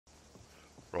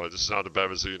Right, this is how the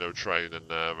Berezino train in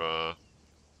their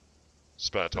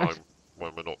spare time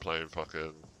when we're not playing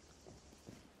fucking...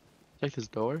 Check this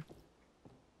door.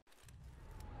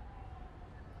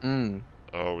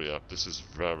 Oh yeah, this is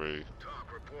very...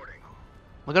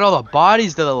 Look at all the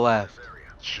bodies to the left.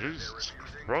 Jesus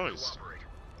Christ.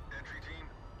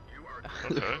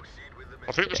 Okay.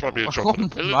 I think this might be a job Oh for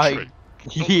the my... military.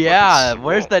 Yeah,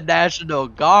 where's the National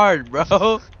Guard,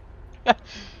 bro?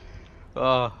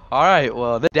 Alright,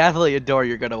 well, there's definitely a door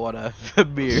you're gonna wanna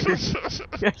mirror.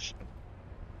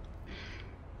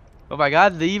 Oh my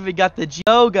god, they even got the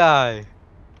GEO guy.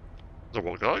 The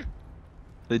what guy?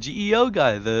 The GEO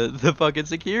guy, the fucking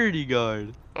security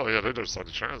guard. Oh yeah, they don't stand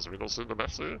a chance. Have we not seen the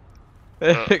maps here?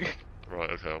 Right,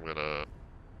 okay, I'm gonna...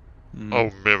 Oh,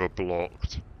 mirror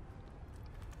blocked.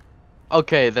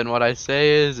 Okay, then what I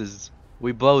say is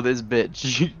we blow this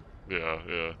bitch.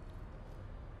 Yeah.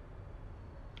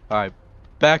 Alright,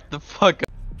 back the fuck up.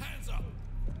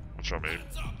 Which I mean...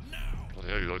 Bloody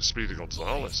hell, you're like Speedy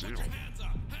Gonzales, you.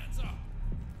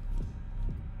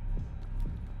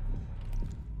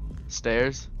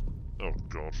 Stairs. Oh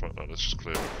god, fuck that, let's just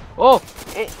clear it. Oh!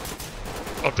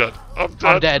 I'm dead.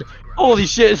 I'm dead. Holy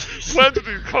shit. Where did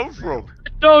he come from? I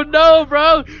don't know,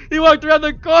 bro. He walked around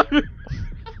the corner.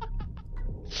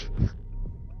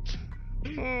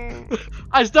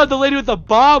 I stunned the lady with a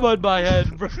bomb on my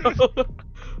head, bro.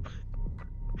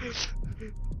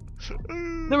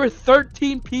 There were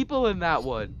 13 people in that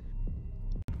one.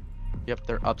 Yep,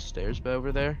 they're upstairs, but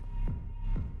over there.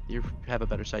 You have a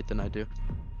better sight than I do.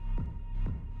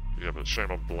 Yeah, but shame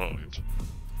I'm blind.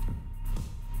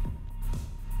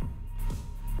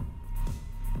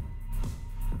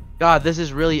 God, this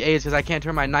is really AIDS because I can't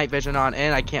turn my night vision on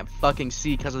and I can't fucking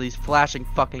see because of these flashing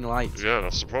fucking lights. Yeah,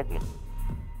 that's the problem.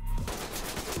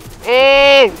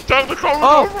 Oh! Down the corridor!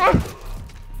 Oh!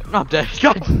 I'm dead.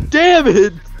 God damn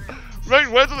it! Mate,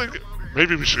 where do they get...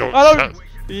 Maybe we should go I upstairs.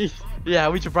 don't... Yeah,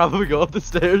 we should probably go up the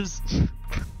stairs.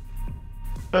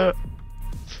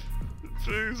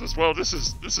 Jesus, well, this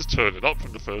is turning up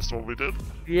from the first one we did.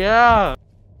 Yeah.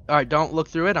 All right, don't look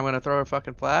through it. I'm gonna throw a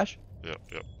fucking flash. Yep.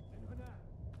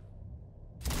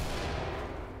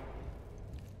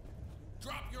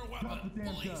 Drop your weapon.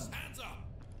 Police, hands up.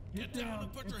 Get down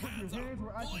and put your hands up.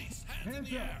 Police, hands in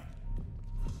the air.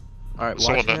 All right,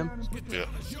 Someone watch there. him. Yeah.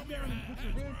 Show me your hands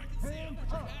where I can see them. Put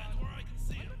your hands where I can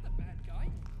see them.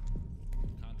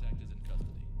 Contact is in custody.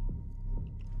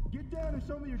 Get down and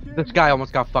show me your This guy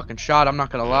almost got fucking shot. I'm not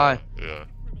gonna lie. Yeah.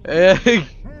 Hey.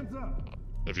 hands up.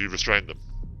 Have you restrained them?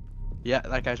 Yeah,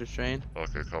 that guy's restrained.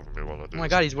 Okay, cover me while I do Oh my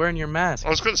this. god, he's wearing your mask. I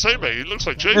was going to say, mate, he looks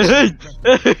like Jason.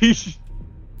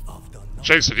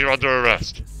 Jason, you're under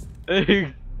arrest.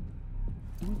 Hey.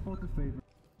 Who's supposed to save her?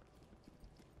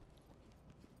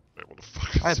 Mate, what the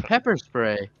fuck is I have that? pepper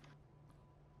spray.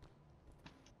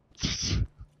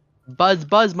 Buzz,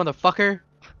 motherfucker.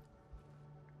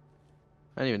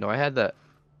 I didn't even know I had that.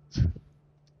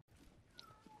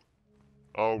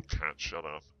 Oh, cat, shut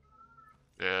up.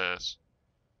 Yes.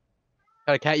 What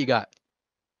kind of cat you got?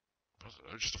 I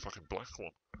don't know, just a fucking black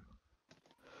one.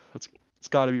 It's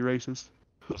gotta be racist.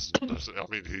 I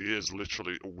mean, he is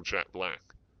literally all jet black.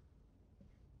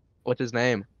 What's his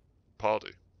name?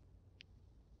 Pardy.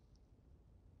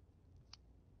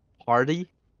 Party?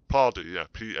 Pardy, yeah.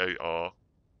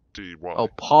 P-A-R-D-Y. Oh,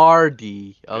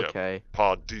 Pardy. Okay. Yeah,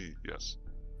 Pardy, yes.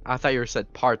 I thought you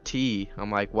said party. I'm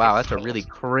like, wow, that's a really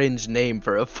cringe name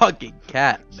for a fucking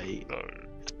cat, mate.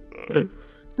 No.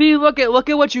 See, look at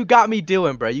what you got me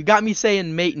doing, bro. You got me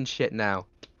saying mate and shit now.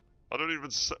 I don't even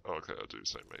say... Okay, I do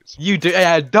say mates. You do.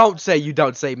 Yeah, don't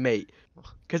say mate.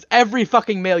 Because every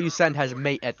fucking mail you send has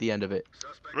mate at the end of it.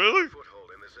 Really?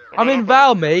 I'm in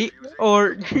Val, mate.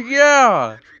 Or,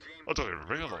 yeah. I don't even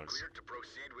realise.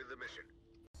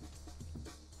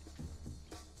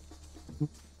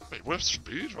 Mate, we're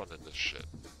speedrunning this shit.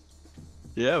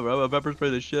 Yeah, bro. I pepper spray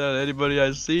the shit out of anybody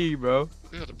I see, bro.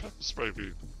 Yeah, the pepper spray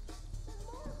be...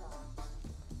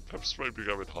 Pepper spray be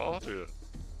going hard here.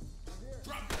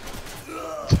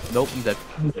 Nope, I'm dead.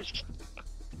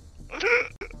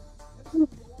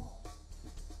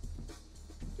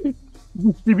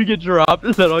 Did we get dropped?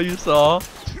 Is that all you saw?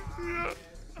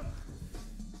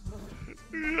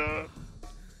 Yeah.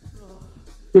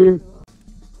 Yeah.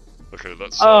 Okay,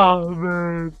 let's... Oh,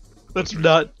 man. Let's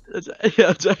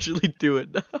actually do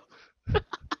it now.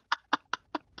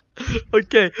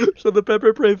 Okay, so the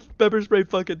pepper spray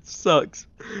fucking sucks.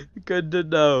 Good to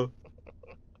know.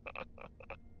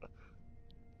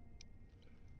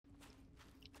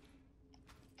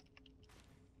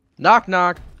 Knock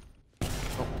knock.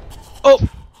 Oh.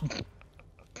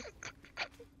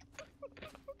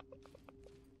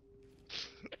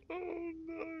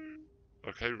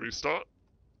 Okay, restart.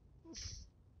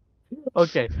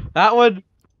 Okay, that one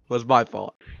was my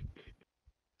fault.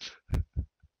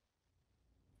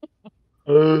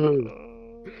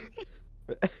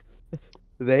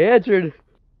 They answered.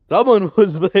 Someone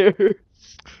was there.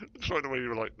 Right away, you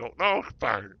were like, knock, knock,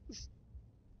 bang.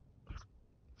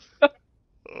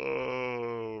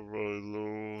 Oh my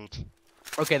lord.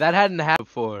 Okay, that hadn't happened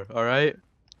before. All right.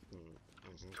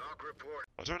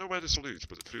 I don't know where this leads,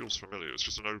 but it feels familiar. It's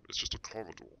just it's just a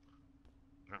corridor.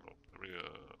 Hang on, let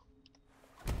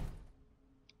me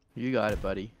You got it,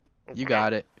 buddy. Oh, You wow.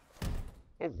 got it.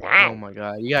 Oh wow. Oh my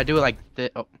god. You gotta do it like this.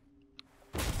 Oh.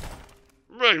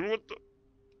 Mate, what the?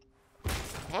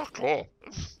 Fuck off.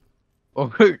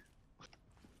 Oh. Man,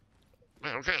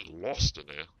 I'm getting lost in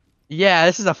here. Yeah,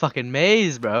 this is a fucking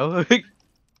maze, bro. Okay,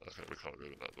 we can't go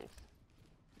in that door.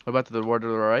 What about the door to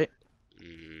the right?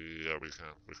 Yeah, we can.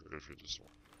 We can go through this one.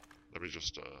 Let me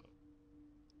just,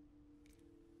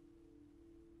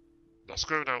 let's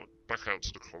go now, back out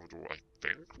to the corridor, I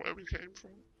think, where we came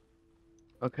from.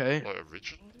 Okay. Like,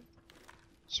 originally?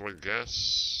 So I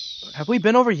guess... Have we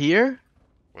been over here?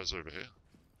 Where's over here?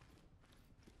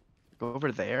 Go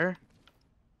over there?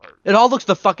 Oh. It all looks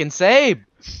the fucking same!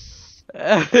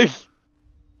 Alright,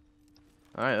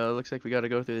 looks like we gotta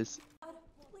go through this.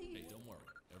 Hey, don't worry.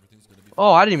 Everything's gonna be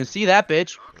Oh, I didn't even see that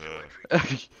bitch. Yeah.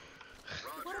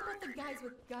 What about the guys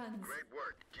with guns?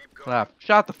 Ah,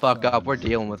 shut the fuck up, we're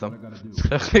dealing with What I them.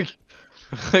 gotta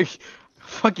do.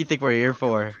 Fuck you think we're here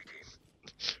for?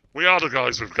 We are the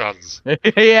guys with guns.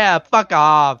 Yeah, fuck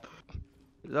off!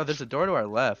 Oh, there's a door to our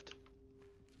left.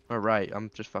 Or right, I'm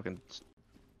just fucking...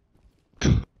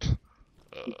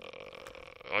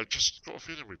 I just got a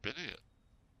feeling we've been here.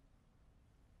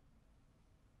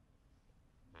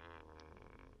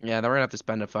 Yeah, then we're gonna have to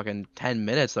spend a fucking 10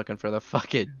 minutes looking for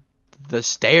the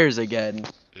stairs again.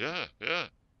 Yeah, yeah.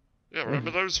 Yeah,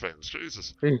 remember those things?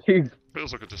 Jesus.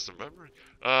 Feels like a distant memory.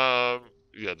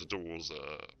 Yeah, the door's,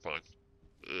 fine.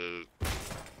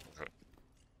 Okay.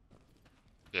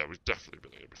 Yeah, we've definitely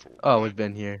been here before. Oh, right? we've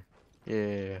been here.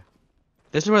 Yeah.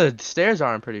 This is where the stairs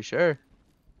are, I'm pretty sure.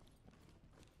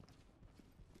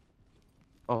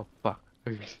 Oh, fuck.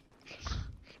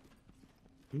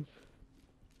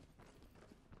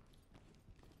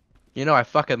 You know, I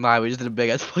fucking lied. We just did a big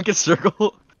ass fucking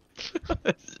circle.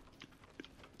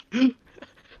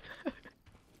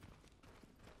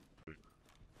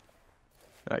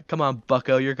 Alright, come on,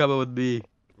 bucko. You're coming with me.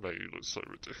 Mate, you look so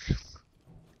ridiculous.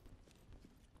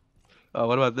 Oh,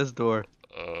 what about this door?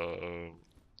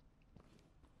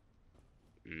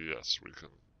 Yes, we can.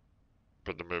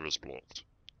 But the mirror's blocked.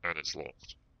 And it's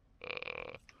locked.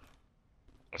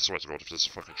 I swear to God, if there's a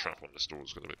fucking trap on this door,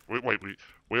 it's gonna be... Wait,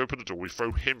 we open the door, we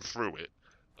throw him through it.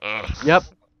 Yep.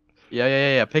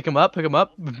 Yeah. Pick him up, pick him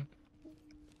up. It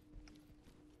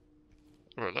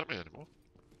won't let me anymore.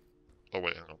 Oh,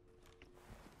 wait, hang on.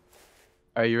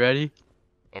 Are you ready?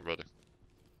 I'm ready.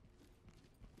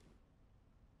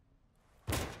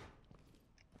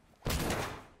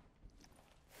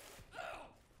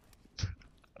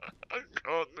 I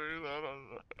can't do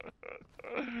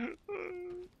that.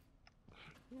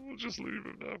 We'll just leave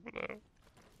him now for now.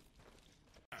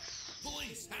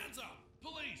 Police, hands up!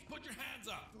 Police, put your hands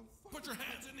up! Put your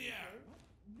hands in the air!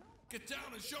 Get down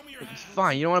and show me your hands!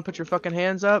 Fine, you don't want to put your fucking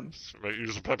hands up? Mate,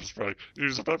 use a pepper spray.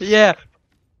 Use a pepper Yeah.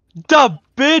 Dumb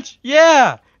bitch!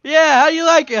 Yeah! Yeah, how you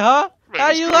like it, huh? Mate, How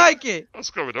that's you going- like it? That's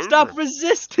going over Stop him.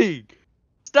 resisting!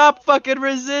 Stop fucking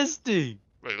resisting!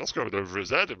 Mate, that's going over his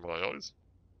head in my eyes.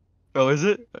 Oh, is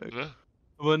it? Yeah.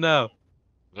 What now?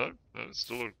 No, it's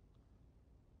still a...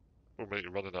 Will make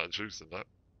you running out of juice in that.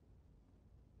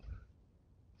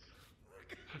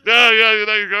 Yeah,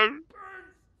 there you go.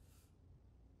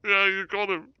 Yeah, you got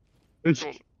him. Got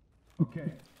him.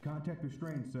 Okay, contact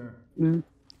restraint, sir.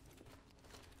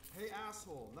 Hey,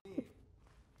 asshole, not me.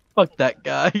 Fuck that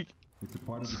guy. It's a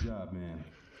part of the job, man.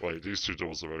 Wait, these two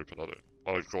doors are open, aren't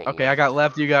they? I've got Okay, I got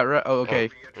left, you got right. Oh, okay.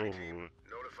 Oh.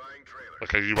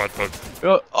 Okay, you had both.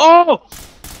 Oh!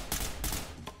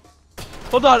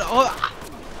 Hold on. Oh,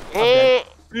 Oh!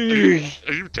 Are dead.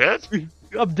 you dead?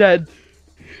 I'm dead.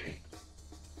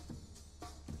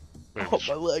 Wait,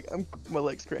 Oh, my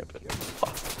leg's cramping.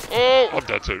 oh, I'm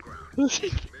dead too.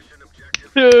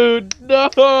 Dude,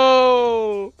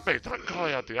 no! Mate, that guy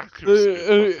had the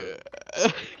accuracy.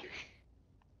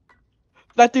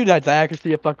 That dude had the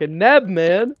accuracy of fucking Neb,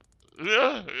 man.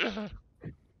 Yeah.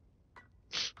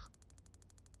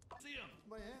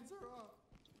 My hands are up.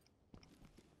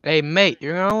 Hey, mate,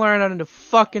 you're gonna learn how to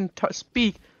fucking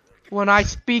speak when I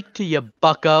speak to you,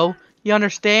 bucko. You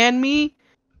understand me?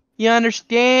 You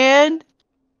understand?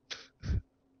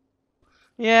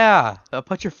 Yeah,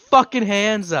 put your fucking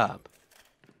hands up.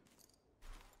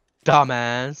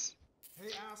 Dumbass.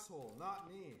 Hey, asshole, not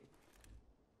me.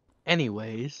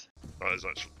 Anyways. That is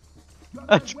actually.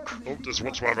 Drop your weapon. Oh, there's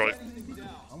one to our right.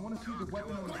 I want to see the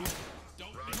weapon on the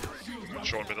ground.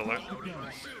 Shot him in the leg.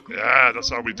 Yeah,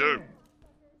 that's how we do.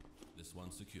 This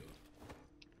one's secure.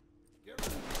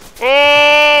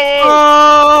 Oh!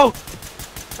 Oh!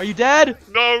 Are you dead?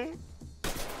 No!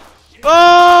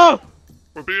 Oh!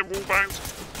 We're being wallbanged.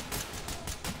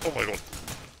 Oh my god.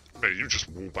 Mate, you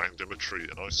just wallbanged him a tree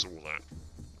and I saw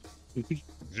that.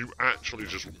 You actually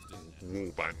just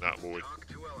wallbanged that boy.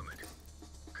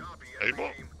 Hey,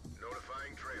 what?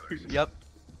 Yep.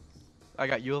 I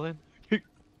got Yulin.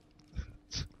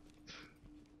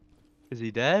 Is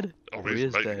he dead? Oh, Or he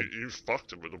is mate, dead. you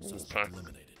fucked him with a Suspect wallbang.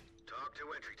 eliminated.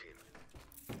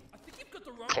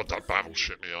 God, that battle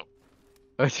shit me up.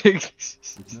 I think.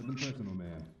 It's nothing personal,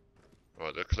 man.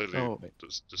 Right, they're clearly. Oh, wait.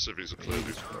 The civvies are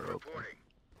clearly.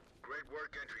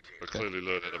 They're clearly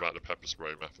learning about the pepper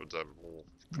spray method. They're more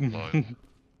compliant.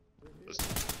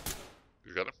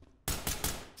 You got him?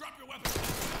 Drop your weapon.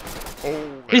 Oh,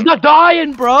 man. He's not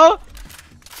dying, bro.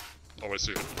 Oh, I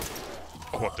see him.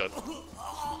 Oh, I'm dead.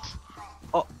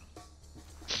 Oh.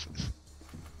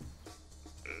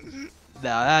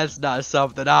 Now that's not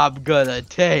something I'm gonna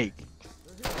take.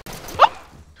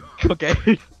 Okay.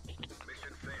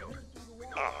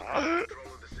 Ah.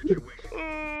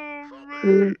 Oh,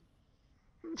 mate.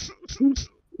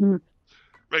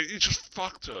 Mate, he just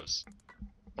fucked us.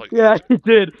 Like, Yeah, he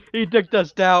did. He dicked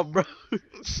us down, bro.